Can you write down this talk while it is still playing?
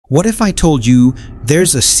What if I told you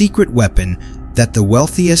there's a secret weapon that the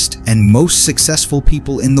wealthiest and most successful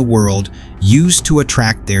people in the world use to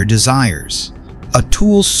attract their desires? A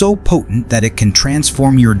tool so potent that it can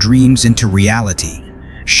transform your dreams into reality,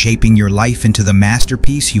 shaping your life into the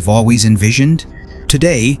masterpiece you've always envisioned?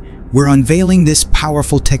 Today, we're unveiling this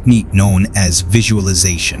powerful technique known as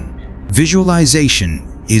visualization.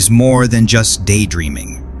 Visualization is more than just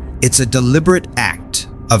daydreaming. It's a deliberate act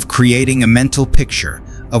of creating a mental picture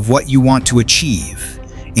of what you want to achieve,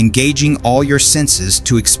 engaging all your senses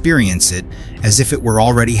to experience it as if it were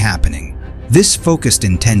already happening. This focused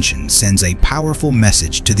intention sends a powerful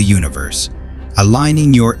message to the universe,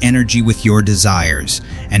 aligning your energy with your desires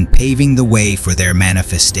and paving the way for their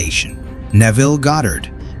manifestation. Neville Goddard,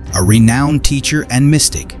 a renowned teacher and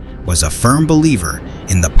mystic, was a firm believer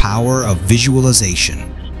in the power of visualization.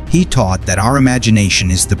 He taught that our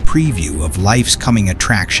imagination is the preview of life's coming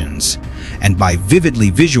attractions, and by vividly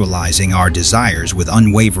visualizing our desires with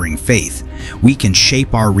unwavering faith, we can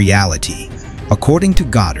shape our reality. According to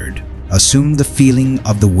Goddard, assume the feeling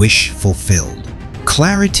of the wish fulfilled.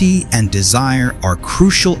 Clarity and desire are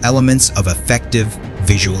crucial elements of effective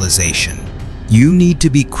visualization. You need to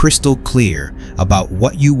be crystal clear about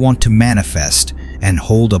what you want to manifest and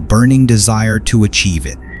hold a burning desire to achieve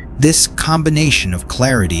it. This combination of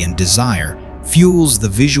clarity and desire fuels the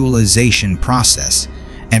visualization process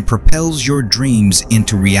and propels your dreams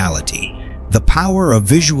into reality. The power of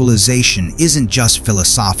visualization isn't just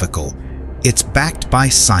philosophical, it's backed by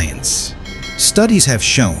science. Studies have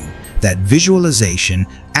shown that visualization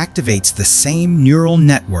activates the same neural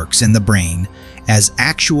networks in the brain as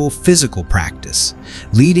actual physical practice,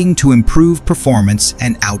 leading to improved performance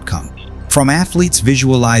and outcome. From athletes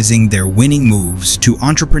visualizing their winning moves to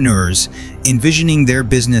entrepreneurs envisioning their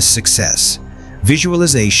business success,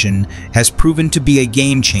 visualization has proven to be a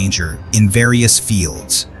game changer in various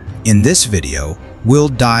fields. In this video, we'll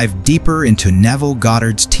dive deeper into Neville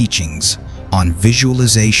Goddard's teachings on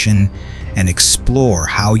visualization and explore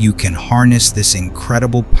how you can harness this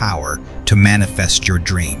incredible power to manifest your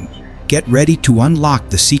dream. Get ready to unlock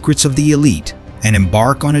the secrets of the elite and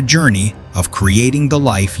embark on a journey of creating the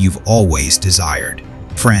life you've always desired.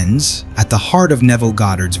 Friends, at the heart of Neville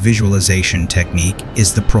Goddard's visualization technique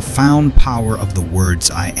is the profound power of the words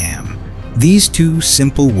I am. These two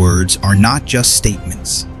simple words are not just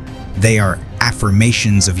statements. They are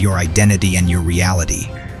affirmations of your identity and your reality.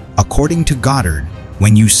 According to Goddard,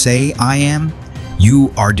 when you say I am,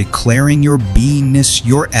 you are declaring your beingness,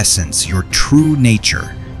 your essence, your true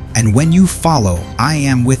nature. And when you follow I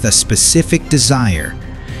am with a specific desire,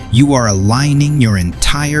 you are aligning your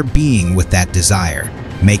entire being with that desire,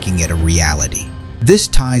 making it a reality. This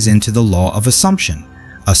ties into the law of assumption,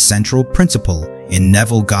 a central principle in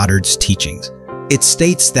Neville Goddard's teachings. It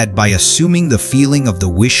states that by assuming the feeling of the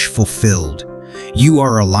wish fulfilled, you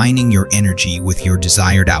are aligning your energy with your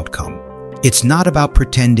desired outcome. It's not about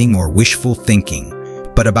pretending or wishful thinking,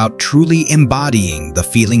 but about truly embodying the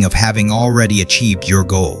feeling of having already achieved your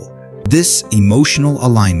goal. This emotional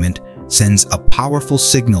alignment sends a powerful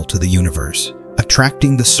signal to the universe,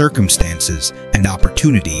 attracting the circumstances and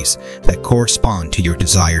opportunities that correspond to your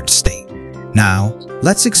desired state. Now,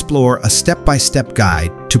 let's explore a step-by-step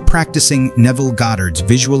guide to practicing Neville Goddard's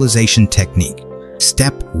visualization technique.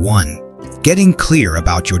 Step 1. Getting clear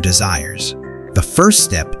about your desires. The first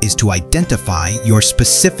step is to identify your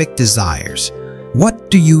specific desires.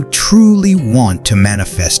 What do you truly want to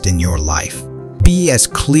manifest in your life? Be as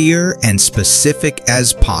clear and specific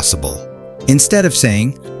as possible. Instead of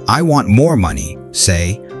saying, I want more money,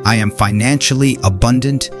 say, I am financially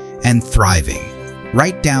abundant and thriving.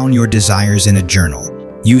 Write down your desires in a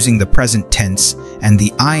journal, using the present tense and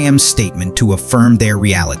the I am statement to affirm their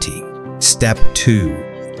reality. Step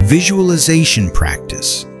 2. Visualization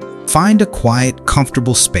practice. Find a quiet,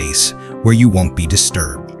 comfortable space where you won't be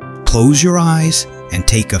disturbed. Close your eyes and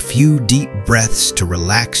take a few deep breaths to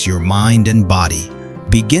relax your mind and body.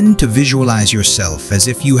 Begin to visualize yourself as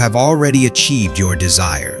if you have already achieved your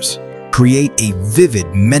desires. Create a vivid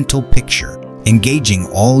mental picture, engaging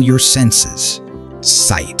all your senses.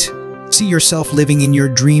 Sight. See yourself living in your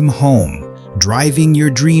dream home, driving your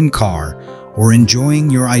dream car, or enjoying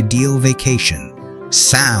your ideal vacation.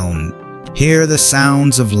 Sound. Hear the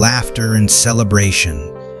sounds of laughter and celebration,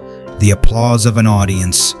 the applause of an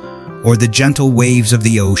audience, or the gentle waves of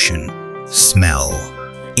the ocean. Smell.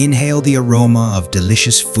 Inhale the aroma of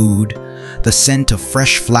delicious food, the scent of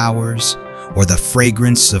fresh flowers, or the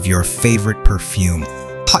fragrance of your favorite perfume.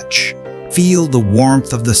 Touch. Feel the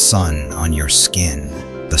warmth of the sun on your skin,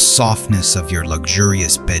 the softness of your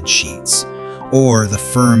luxurious bed sheets, or the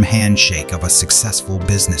firm handshake of a successful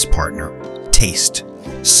business partner. Taste.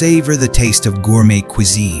 Savor the taste of gourmet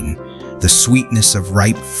cuisine, the sweetness of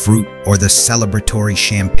ripe fruit, or the celebratory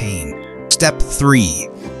champagne. Step 3.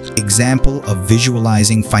 Example of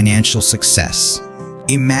visualizing financial success.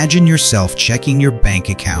 Imagine yourself checking your bank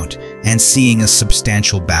account and seeing a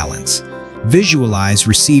substantial balance. Visualize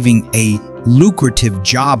receiving a lucrative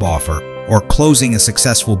job offer or closing a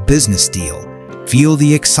successful business deal. Feel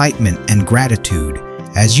the excitement and gratitude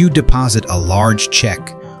as you deposit a large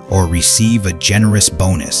check or receive a generous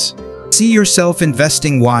bonus. See yourself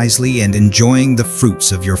investing wisely and enjoying the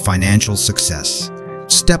fruits of your financial success.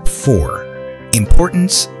 Step 4.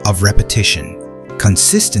 Importance of repetition.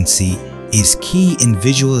 Consistency is key in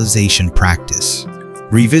visualization practice.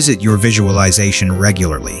 Revisit your visualization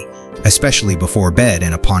regularly, especially before bed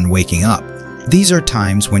and upon waking up. These are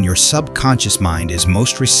times when your subconscious mind is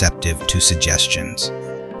most receptive to suggestions.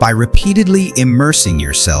 By repeatedly immersing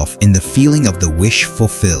yourself in the feeling of the wish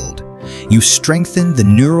fulfilled, you strengthen the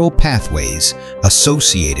neural pathways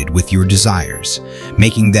associated with your desires,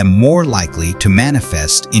 making them more likely to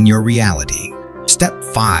manifest in your reality. Step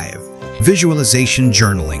 5. Visualization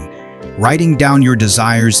journaling. Writing down your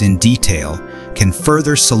desires in detail can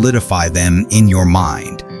further solidify them in your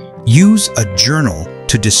mind. Use a journal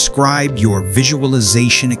to describe your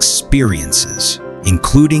visualization experiences,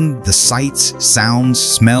 including the sights, sounds,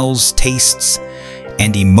 smells, tastes,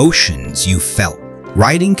 and emotions you felt.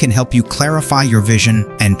 Writing can help you clarify your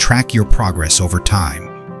vision and track your progress over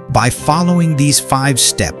time. By following these 5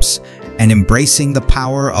 steps and embracing the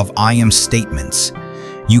power of I am statements,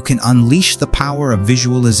 you can unleash the power of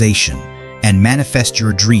visualization and manifest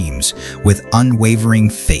your dreams with unwavering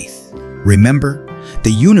faith. Remember,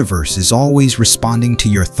 the universe is always responding to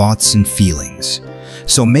your thoughts and feelings,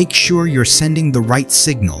 so make sure you're sending the right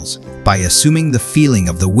signals by assuming the feeling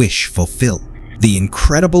of the wish fulfilled. The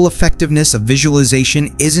incredible effectiveness of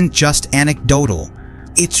visualization isn't just anecdotal,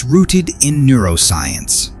 it's rooted in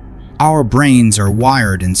neuroscience. Our brains are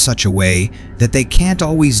wired in such a way that they can't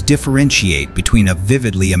always differentiate between a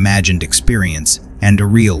vividly imagined experience and a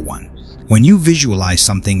real one. When you visualize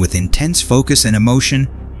something with intense focus and emotion,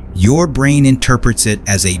 your brain interprets it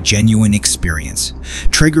as a genuine experience,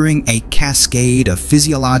 triggering a cascade of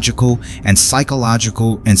physiological and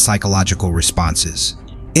psychological responses.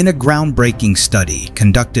 In a groundbreaking study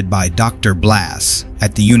conducted by Dr. Blass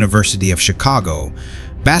at the University of Chicago,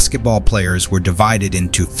 basketball players were divided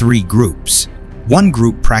into 3 groups. One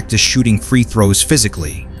group practiced shooting free throws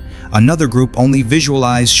physically, another group only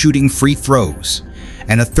visualized shooting free throws,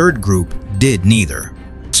 and a third group did neither.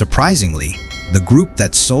 Surprisingly, the group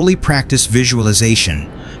that solely practiced visualization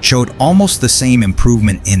showed almost the same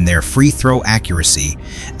improvement in their free throw accuracy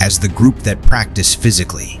as the group that practiced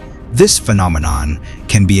physically. This phenomenon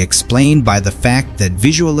can be explained by the fact that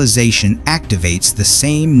visualization activates the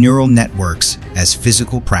same neural networks as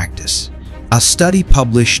physical practice. A study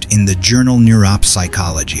published in the journal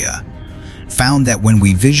Neuropsychologia found that when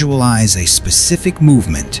we visualize a specific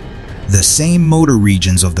movement, the same motor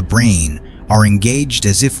regions of the brain are engaged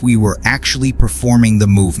as if we were actually performing the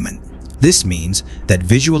movement. This means that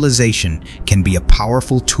visualization can be a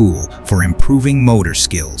powerful tool for improving motor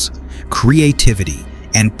skills, creativity,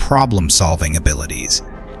 and problem-solving abilities.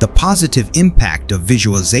 The positive impact of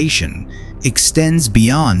visualization extends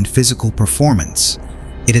beyond physical performance.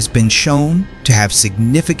 It has been shown to have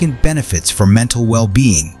significant benefits for mental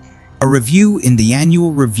well-being. A review in the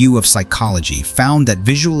Annual Review of Psychology found that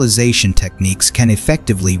visualization techniques can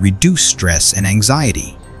effectively reduce stress and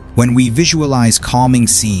anxiety. When we visualize calming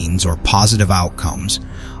scenes or positive outcomes,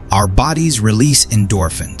 our bodies release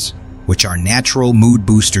endorphins, which are natural mood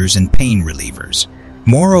boosters and pain relievers.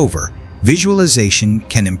 Moreover, visualization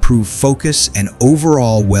can improve focus and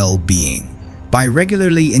overall well-being. By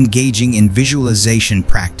regularly engaging in visualization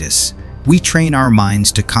practice, we train our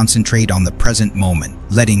minds to concentrate on the present moment,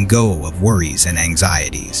 letting go of worries and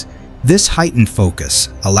anxieties. This heightened focus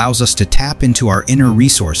allows us to tap into our inner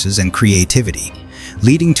resources and creativity,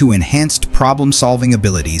 leading to enhanced problem-solving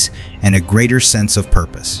abilities and a greater sense of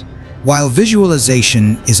purpose. While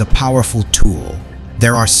visualization is a powerful tool,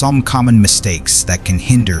 there are some common mistakes that can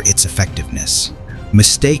hinder its effectiveness.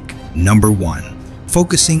 Mistake number 1: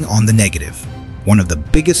 focusing on the negative. One of the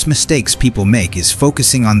biggest mistakes people make is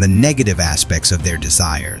focusing on the negative aspects of their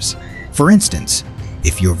desires. For instance,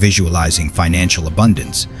 if you're visualizing financial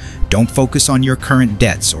abundance, don't focus on your current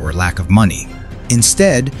debts or lack of money.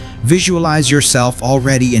 Instead, visualize yourself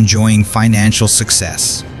already enjoying financial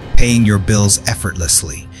success, paying your bills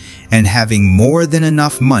effortlessly, and having more than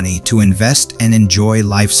enough money to invest and enjoy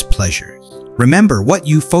life's pleasures. Remember, what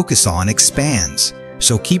you focus on expands,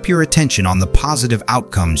 so keep your attention on the positive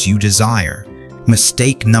outcomes you desire.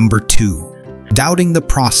 Mistake number 2: Doubting the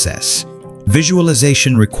process.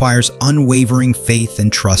 Visualization requires unwavering faith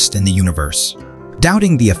and trust in the universe.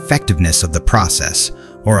 Doubting the effectiveness of the process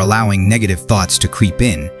or allowing negative thoughts to creep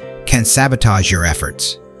in can sabotage your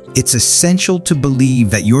efforts. It's essential to believe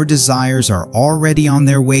that your desires are already on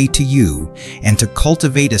their way to you and to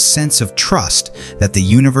cultivate a sense of trust that the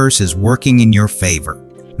universe is working in your favor.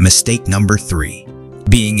 Mistake number 3.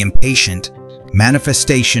 Being impatient.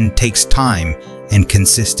 Manifestation takes time and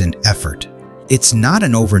consistent effort. It's not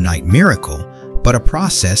an overnight miracle, but a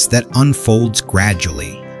process that unfolds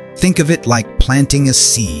gradually. Think of it like planting a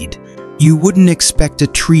seed. You wouldn't expect a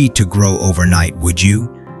tree to grow overnight, would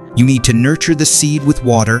you? You need to nurture the seed with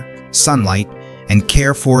water, sunlight, and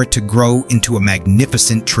care for it to grow into a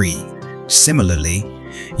magnificent tree. Similarly,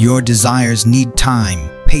 your desires need time,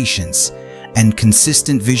 patience, and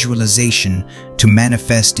consistent visualization to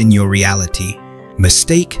manifest in your reality.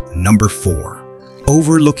 Mistake number 4.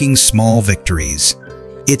 Overlooking small victories.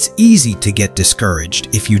 It's easy to get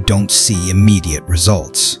discouraged if you don't see immediate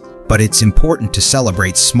results, but it's important to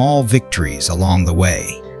celebrate small victories along the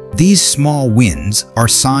way. These small wins are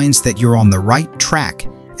signs that you're on the right track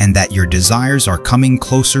and that your desires are coming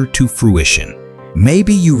closer to fruition.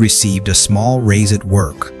 Maybe you received a small raise at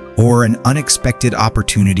work, or an unexpected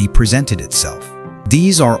opportunity presented itself.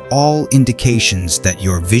 These are all indications that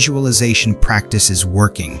your visualization practice is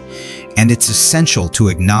working, and it's essential to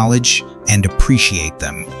acknowledge and appreciate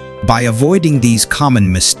them. By avoiding these common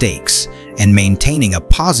mistakes and maintaining a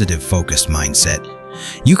positive, focused mindset,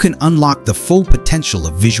 you can unlock the full potential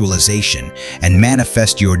of visualization and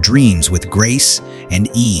manifest your dreams with grace and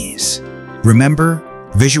ease. Remember,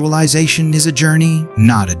 visualization is a journey,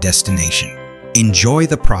 not a destination. Enjoy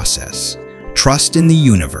the process, trust in the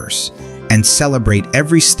universe, and celebrate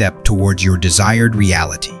every step towards your desired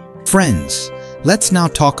reality. Friends, let's now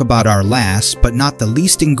talk about our last but not the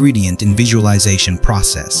least ingredient in visualization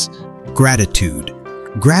process: gratitude.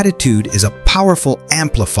 Gratitude is a powerful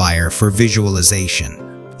amplifier for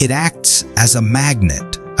visualization. It acts as a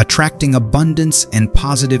magnet, attracting abundance and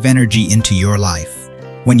positive energy into your life.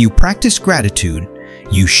 When you practice gratitude,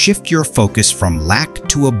 you shift your focus from lack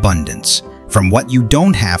to abundance, from what you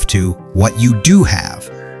don't have to what you do have.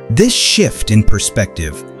 This shift in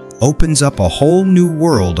perspective opens up a whole new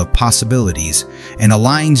world of possibilities and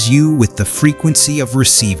aligns you with the frequency of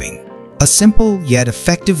receiving. A simple yet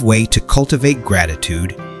effective way to cultivate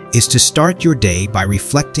gratitude is to start your day by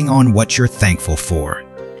reflecting on what you're thankful for.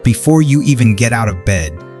 Before you even get out of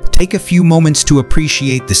bed, take a few moments to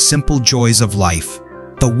appreciate the simple joys of life: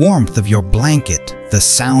 the warmth of your blanket, the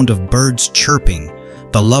sound of birds chirping,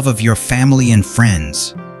 the love of your family and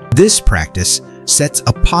friends. This practice sets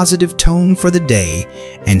a positive tone for the day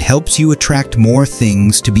and helps you attract more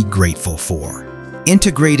things to be grateful for.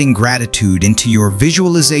 Integrating gratitude into your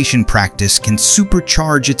visualization practice can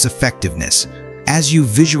supercharge its effectiveness. As you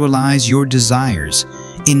visualize your desires,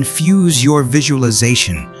 infuse your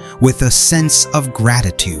visualization with a sense of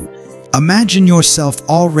gratitude. Imagine yourself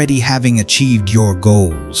already having achieved your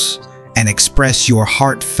goals and express your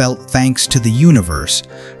heartfelt thanks to the universe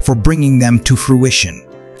for bringing them to fruition.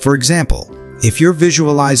 For example, if you're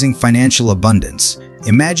visualizing financial abundance,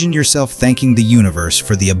 imagine yourself thanking the universe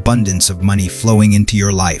for the abundance of money flowing into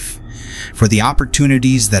your life, for the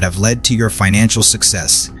opportunities that have led to your financial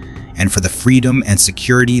success, and for the freedom and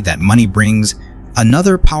security that money brings.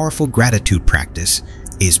 Another powerful gratitude practice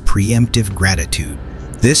is preemptive gratitude.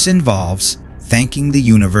 This involves thanking the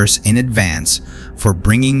universe in advance for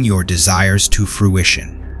bringing your desires to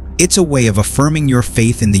fruition. It's a way of affirming your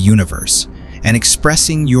faith in the universe and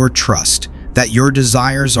expressing your trust that your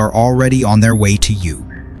desires are already on their way to you.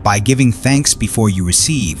 By giving thanks before you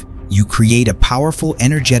receive, you create a powerful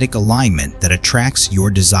energetic alignment that attracts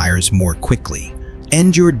your desires more quickly.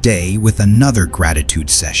 End your day with another gratitude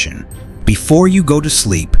session. Before you go to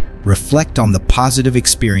sleep, reflect on the positive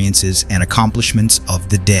experiences and accomplishments of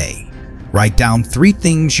the day. Write down 3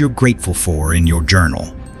 things you're grateful for in your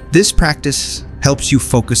journal. This practice helps you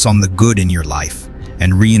focus on the good in your life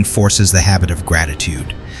and reinforces the habit of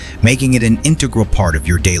gratitude, making it an integral part of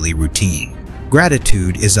your daily routine.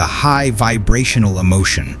 Gratitude is a high vibrational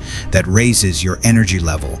emotion that raises your energy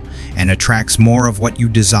level and attracts more of what you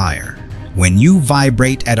desire. When you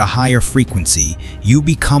vibrate at a higher frequency, you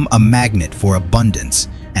become a magnet for abundance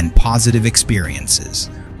and positive experiences.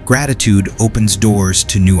 Gratitude opens doors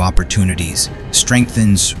to new opportunities,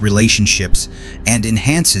 strengthens relationships, and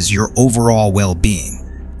enhances your overall well-being.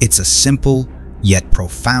 It's a simple yet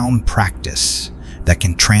profound practice that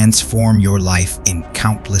can transform your life in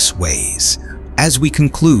countless ways. As we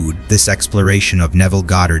conclude this exploration of Neville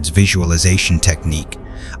Goddard's visualization technique,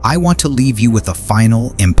 I want to leave you with a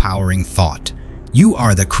final empowering thought. You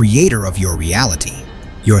are the creator of your reality.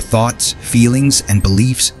 Your thoughts, feelings, and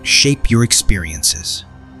beliefs shape your experiences.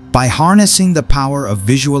 By harnessing the power of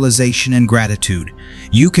visualization and gratitude,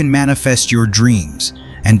 you can manifest your dreams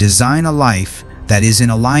and design a life that is in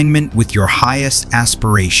alignment with your highest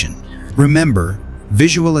aspiration. Remember,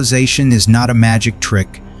 visualization is not a magic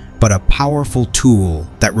trick, but a powerful tool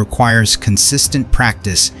that requires consistent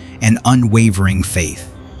practice and unwavering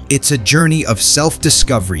faith. It's a journey of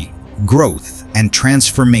self-discovery, growth, and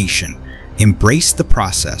transformation. Embrace the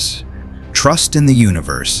process, trust in the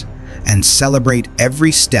universe, and celebrate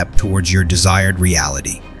every step towards your desired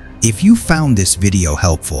reality. If you found this video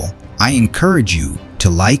helpful, I encourage you to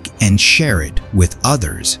like and share it with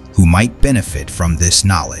others who might benefit from this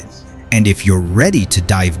knowledge. And if you're ready to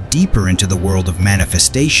dive deeper into the world of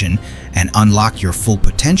manifestation and unlock your full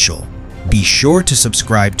potential, be sure to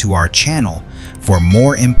subscribe to our channel for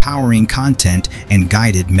more empowering content and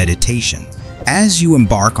guided meditation. As you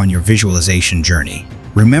embark on your visualization journey,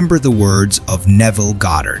 remember the words of Neville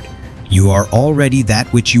Goddard. You are already that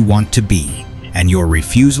which you want to be, and your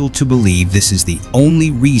refusal to believe this is the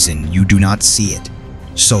only reason you do not see it.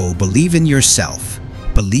 So believe in yourself,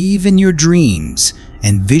 believe in your dreams,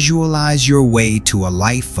 and visualize your way to a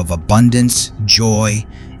life of abundance, joy,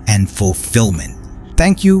 and fulfillment.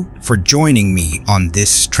 Thank you for joining me on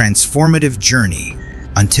this transformative journey.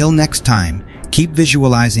 Until next time, keep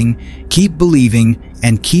visualizing, keep believing,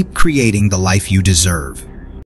 and keep creating the life you deserve.